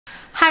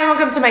Hi,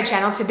 welcome to my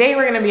channel. Today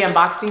we're gonna be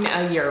unboxing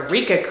a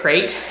Eureka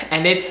Crate,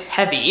 and it's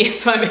heavy,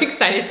 so I'm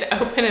excited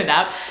to open it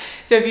up.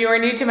 So if you are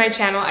new to my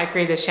channel, I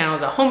created this channel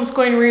as a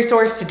homeschooling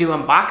resource to do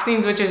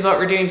unboxings, which is what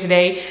we're doing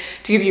today,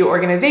 to give you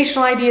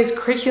organizational ideas,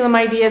 curriculum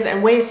ideas,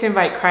 and ways to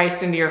invite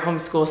Christ into your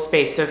homeschool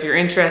space. So if you're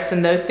interested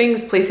in those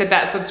things, please hit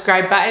that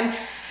subscribe button,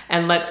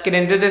 and let's get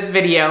into this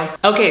video.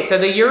 Okay, so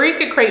the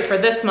Eureka Crate for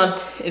this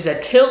month is a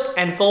tilt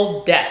and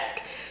fold desk.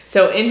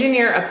 So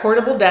engineer a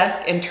portable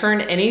desk and turn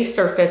any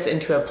surface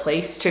into a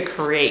place to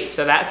create.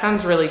 So that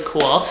sounds really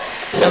cool.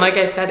 And like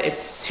I said,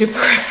 it's super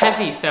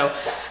heavy. So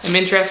I'm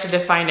interested to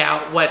find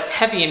out what's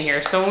heavy in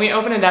here. So when we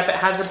open it up, it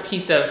has a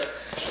piece of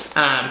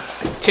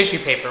tissue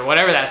paper,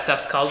 whatever that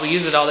stuff's called. We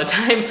use it all the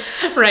time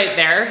right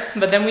there.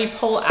 But then we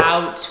pull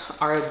out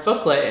our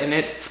booklet and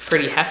it's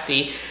pretty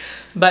hefty.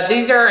 But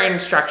these are our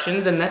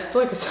instructions and this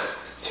looks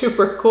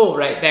super cool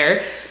right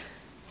there.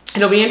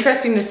 It'll be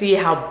interesting to see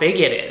how big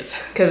it is,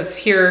 because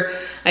here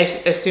I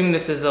assume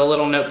this is a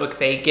little notebook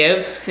they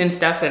give and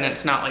stuff, and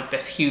it's not like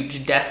this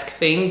huge desk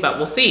thing, but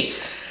we'll see.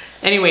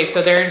 Anyway,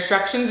 so their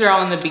instructions are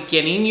all in the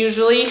beginning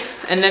usually,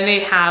 and then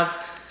they have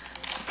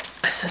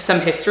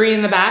some history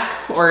in the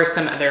back or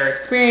some other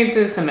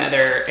experiences, some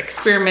other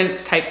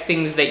experiments type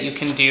things that you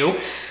can do.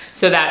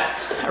 So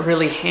that's a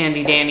really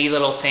handy dandy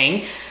little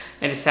thing.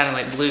 I just sounded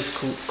like Blue's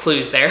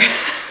Clues there.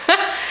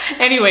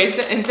 Anyways,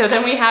 and so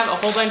then we have a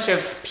whole bunch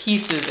of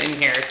pieces in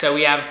here. So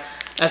we have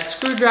a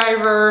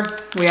screwdriver,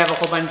 we have a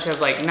whole bunch of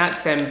like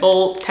nuts and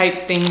bolt type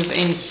things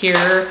in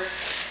here.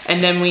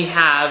 And then we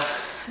have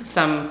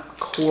some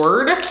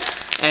cord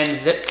and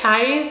zip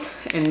ties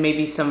and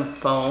maybe some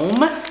foam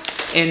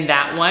in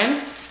that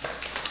one.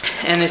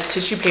 And this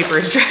tissue paper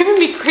is driving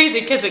me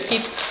crazy because it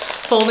keeps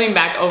folding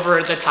back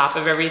over the top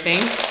of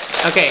everything.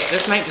 Okay,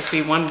 this might just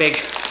be one big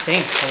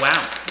thing. Oh,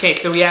 wow. Okay,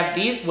 so we have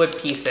these wood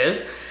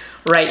pieces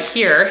right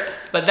here,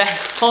 but then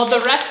all the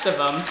rest of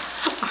them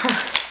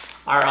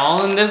are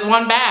all in this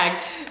one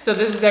bag. So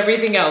this is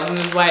everything else, and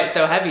this is why it's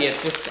so heavy.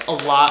 It's just a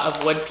lot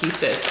of wood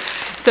pieces.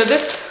 So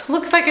this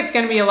looks like it's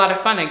gonna be a lot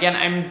of fun. Again,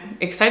 I'm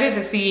excited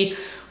to see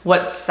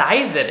what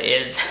size it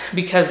is,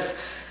 because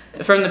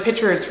from the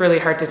picture, it's really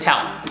hard to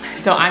tell.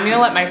 So I'm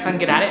gonna let my son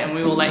get at it, and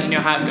we will let you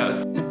know how it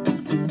goes.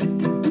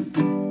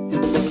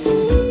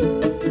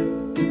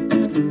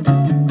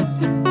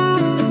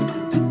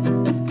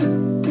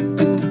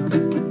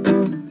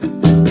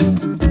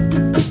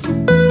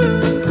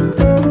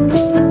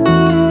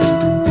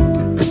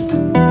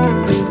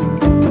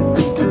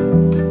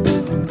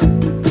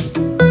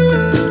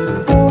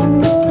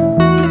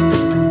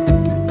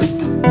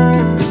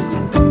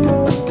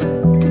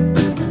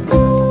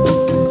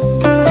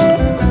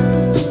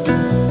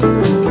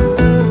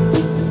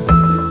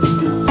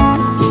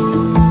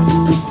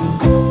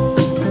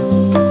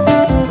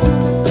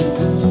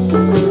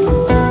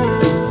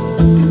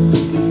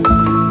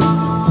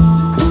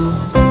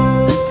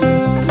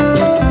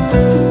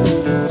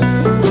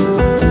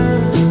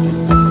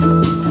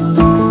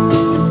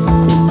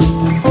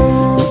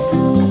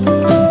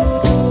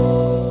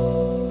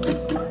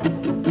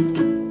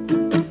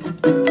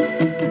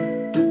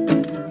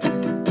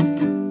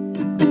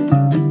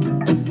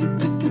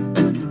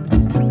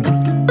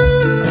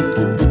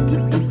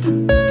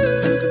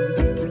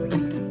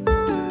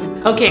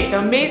 Okay,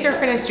 so Mazer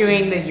finished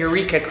doing the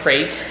Eureka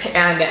Crate,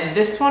 and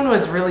this one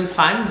was really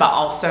fun, but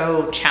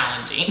also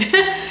challenging.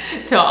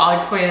 So I'll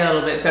explain it a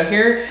little bit. So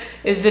here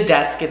is the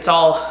desk. It's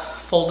all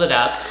folded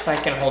up. If I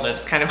can hold it,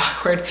 it's kind of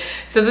awkward.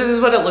 So this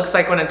is what it looks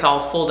like when it's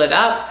all folded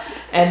up.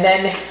 And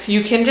then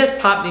you can just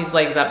pop these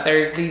legs up.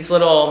 There's these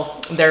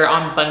little, they're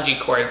on bungee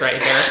cords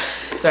right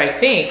here. So I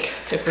think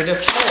if we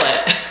just pull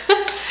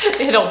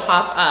it, it'll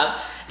pop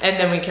up. And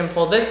then we can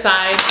pull this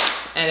side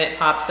and it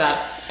pops up.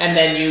 And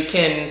then you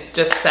can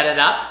just set it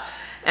up.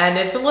 And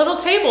it's a little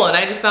table, and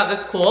I just thought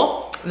this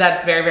cool.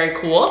 That's very, very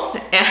cool.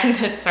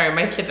 And sorry,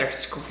 my kids are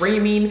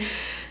screaming.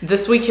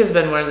 This week has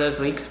been one of those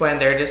weeks when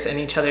they're just in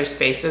each other's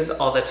faces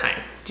all the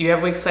time. Do you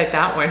have weeks like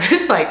that when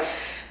it's like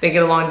they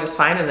get along just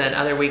fine, and then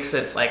other weeks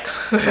it's like,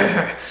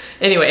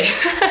 anyway.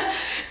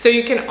 So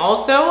you can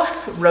also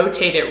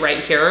rotate it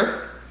right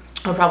here.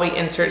 I'll probably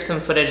insert some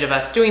footage of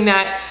us doing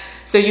that.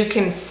 So you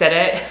can sit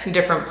it in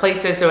different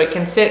places. So it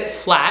can sit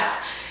flat.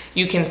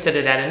 You can sit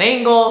it at an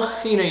angle,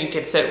 you know, you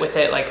could sit with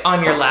it like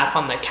on your lap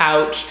on the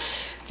couch,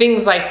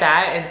 things like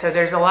that. And so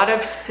there's a lot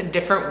of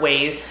different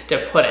ways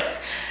to put it.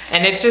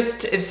 And it's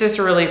just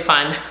a really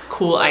fun,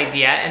 cool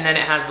idea. And then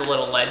it has the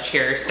little ledge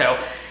here. So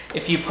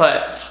if you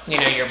put, you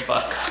know, your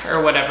book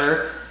or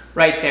whatever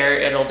right there,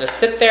 it'll just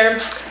sit there.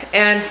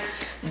 And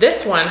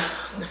this one,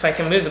 if I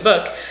can move the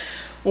book,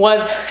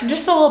 was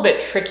just a little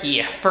bit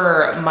tricky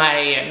for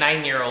my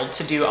 9-year-old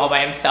to do all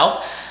by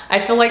himself. I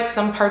feel like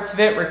some parts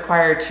of it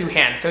require two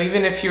hands. So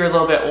even if you're a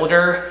little bit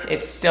older,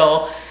 it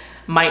still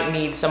might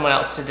need someone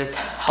else to just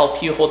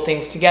help you hold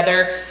things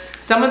together.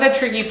 Some of the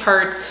tricky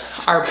parts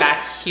are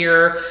back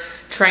here,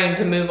 trying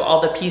to move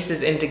all the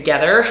pieces in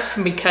together,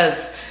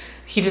 because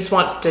he just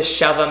wants to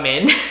shove them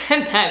in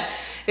and that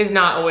is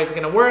not always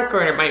gonna work,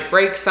 or it might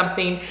break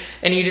something,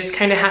 and you just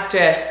kind of have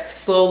to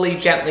slowly,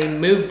 gently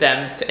move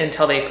them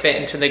until they fit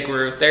into the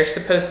grooves they're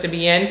supposed to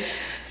be in.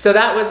 So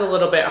that was a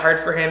little bit hard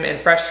for him and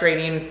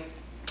frustrating.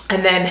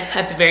 And then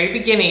at the very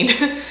beginning,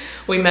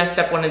 we messed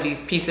up one of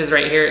these pieces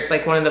right here. It's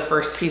like one of the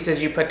first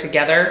pieces you put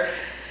together.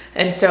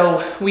 And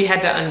so we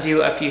had to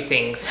undo a few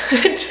things.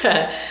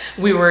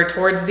 We were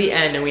towards the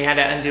end and we had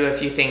to undo a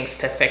few things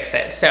to fix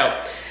it. So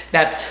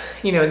that's,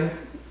 you know,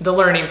 the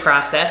learning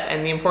process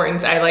and the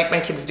importance. I like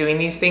my kids doing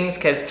these things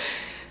because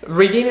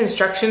reading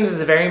instructions is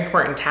a very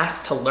important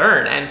task to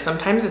learn. And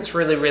sometimes it's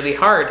really, really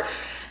hard.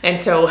 And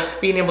so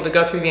being able to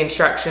go through the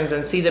instructions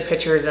and see the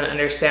pictures and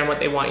understand what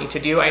they want you to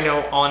do. I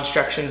know all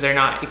instructions are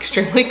not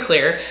extremely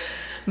clear,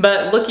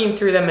 but looking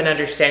through them and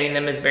understanding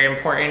them is very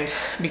important,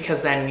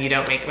 because then you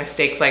don't make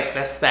mistakes like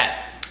this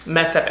that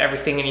mess up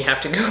everything and you have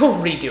to go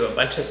redo a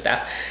bunch of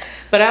stuff.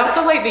 But I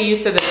also like the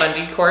use of the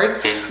bungee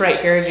cords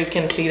right here. As you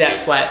can see,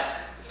 that's what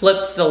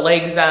flips the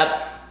legs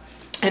up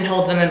and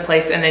holds them in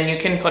place, and then you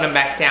can put them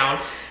back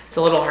down. It's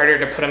a little harder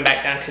to put them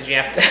back down because you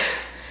have to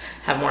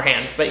have more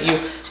hands, but you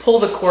pull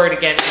the cord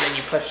again and then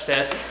you push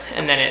this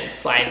and then it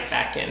slides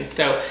back in.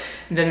 So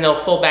then they'll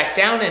fold back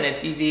down and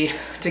it's easy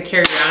to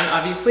carry around.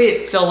 Obviously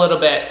it's still a little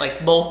bit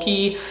like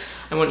bulky.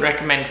 I wouldn't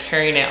recommend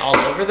carrying it all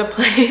over the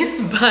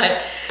place,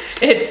 but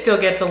it still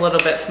gets a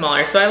little bit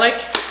smaller. So I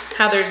like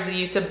how there's the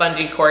use of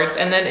bungee cords.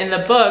 And then in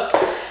the book,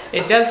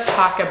 it does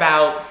talk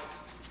about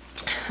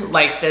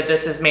like that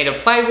this is made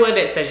of plywood.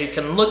 It says you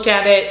can look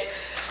at it.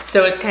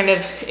 So it's kind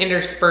of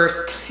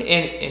interspersed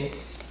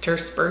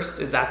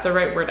interspersed, is that the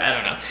right word? I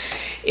don't know.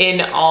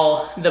 In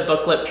all the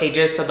booklet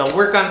pages. So they'll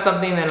work on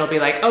something, then it'll be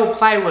like, oh,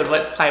 plywood,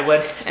 what's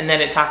plywood? And then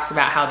it talks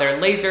about how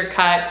they're laser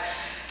cut.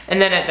 And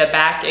then at the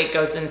back, it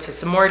goes into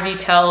some more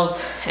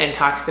details and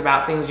talks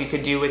about things you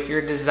could do with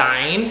your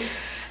design.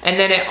 And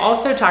then it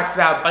also talks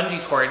about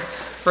bungee cords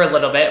for a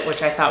little bit,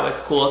 which I thought was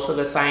cool. So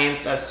the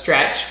science of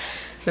stretch,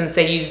 since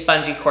they use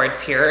bungee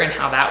cords here and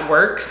how that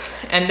works.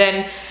 And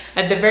then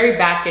at the very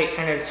back, it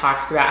kind of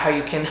talks about how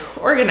you can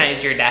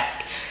organize your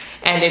desk.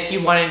 And if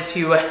you wanted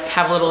to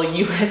have little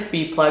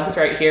USB plugs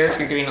right here, if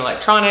you're doing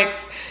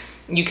electronics,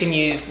 you can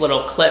use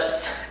little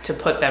clips to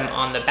put them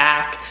on the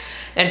back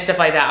and stuff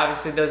like that.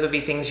 Obviously, those would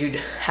be things you'd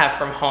have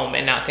from home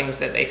and not things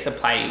that they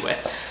supply you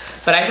with.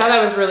 But I thought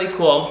that was really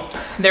cool.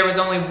 There was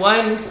only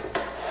one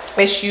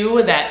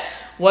issue that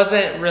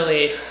wasn't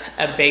really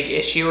a big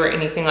issue or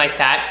anything like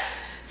that.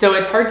 So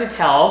it's hard to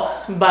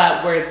tell,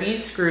 but where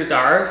these screws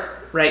are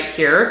right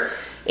here,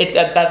 it's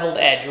a beveled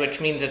edge, which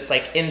means it's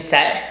like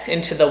inset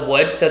into the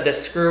wood. So the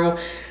screw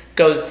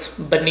goes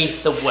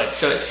beneath the wood,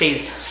 so it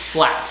stays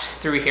flat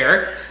through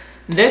here.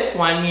 This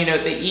one, you know,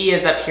 the E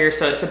is up here,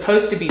 so it's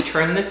supposed to be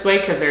turned this way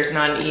because there's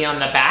not an E on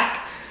the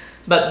back.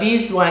 But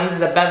these ones,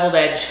 the beveled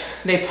edge,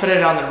 they put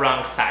it on the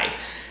wrong side.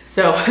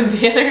 So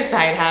the other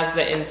side has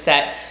the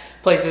inset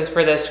places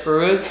for the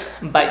screws,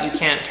 but you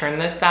can't turn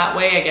this that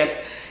way. I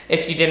guess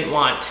if you didn't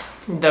want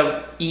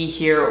the E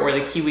here or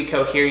the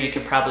Kiwico here, you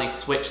could probably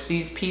switch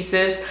these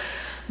pieces,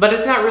 but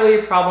it's not really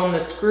a problem.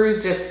 The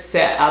screws just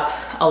sit up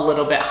a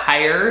little bit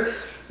higher.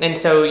 And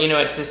so, you know,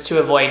 it's just to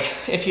avoid,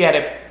 if you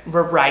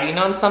were riding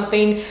on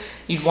something,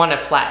 you'd want a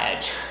flat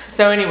edge.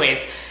 So anyways,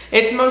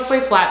 it's mostly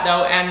flat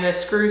though, and the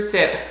screws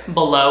sit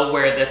below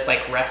where this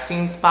like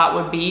resting spot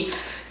would be.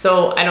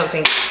 So I don't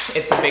think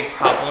it's a big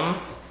problem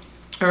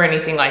or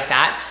anything like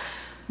that.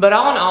 But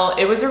all in all,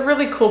 it was a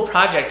really cool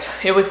project.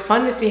 It was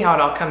fun to see how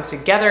it all comes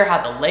together,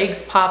 how the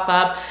legs pop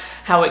up,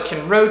 how it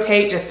can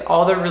rotate, just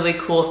all the really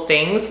cool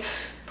things.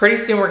 Pretty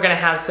soon we're gonna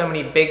have so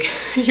many big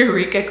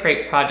Eureka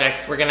Crate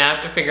projects. We're gonna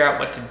have to figure out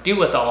what to do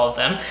with all of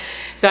them.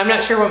 So I'm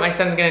not sure what my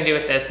son's gonna do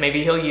with this.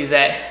 Maybe he'll use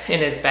it in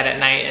his bed at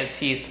night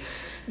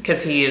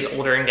because he is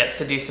older and gets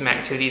to do some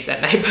activities at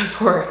night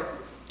before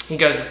he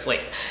goes to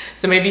sleep.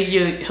 So maybe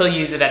he'll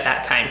use it at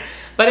that time.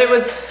 But it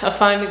was a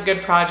fun,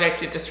 good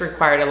project. It just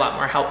required a lot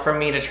more help from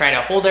me to try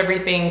to hold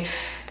everything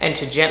and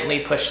to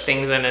gently push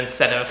things in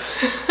instead of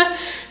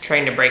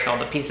trying to break all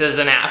the pieces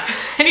in half.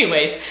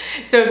 Anyways,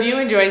 so if you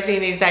enjoy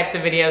seeing these types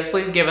of videos,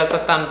 please give us a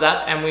thumbs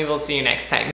up and we will see you next time.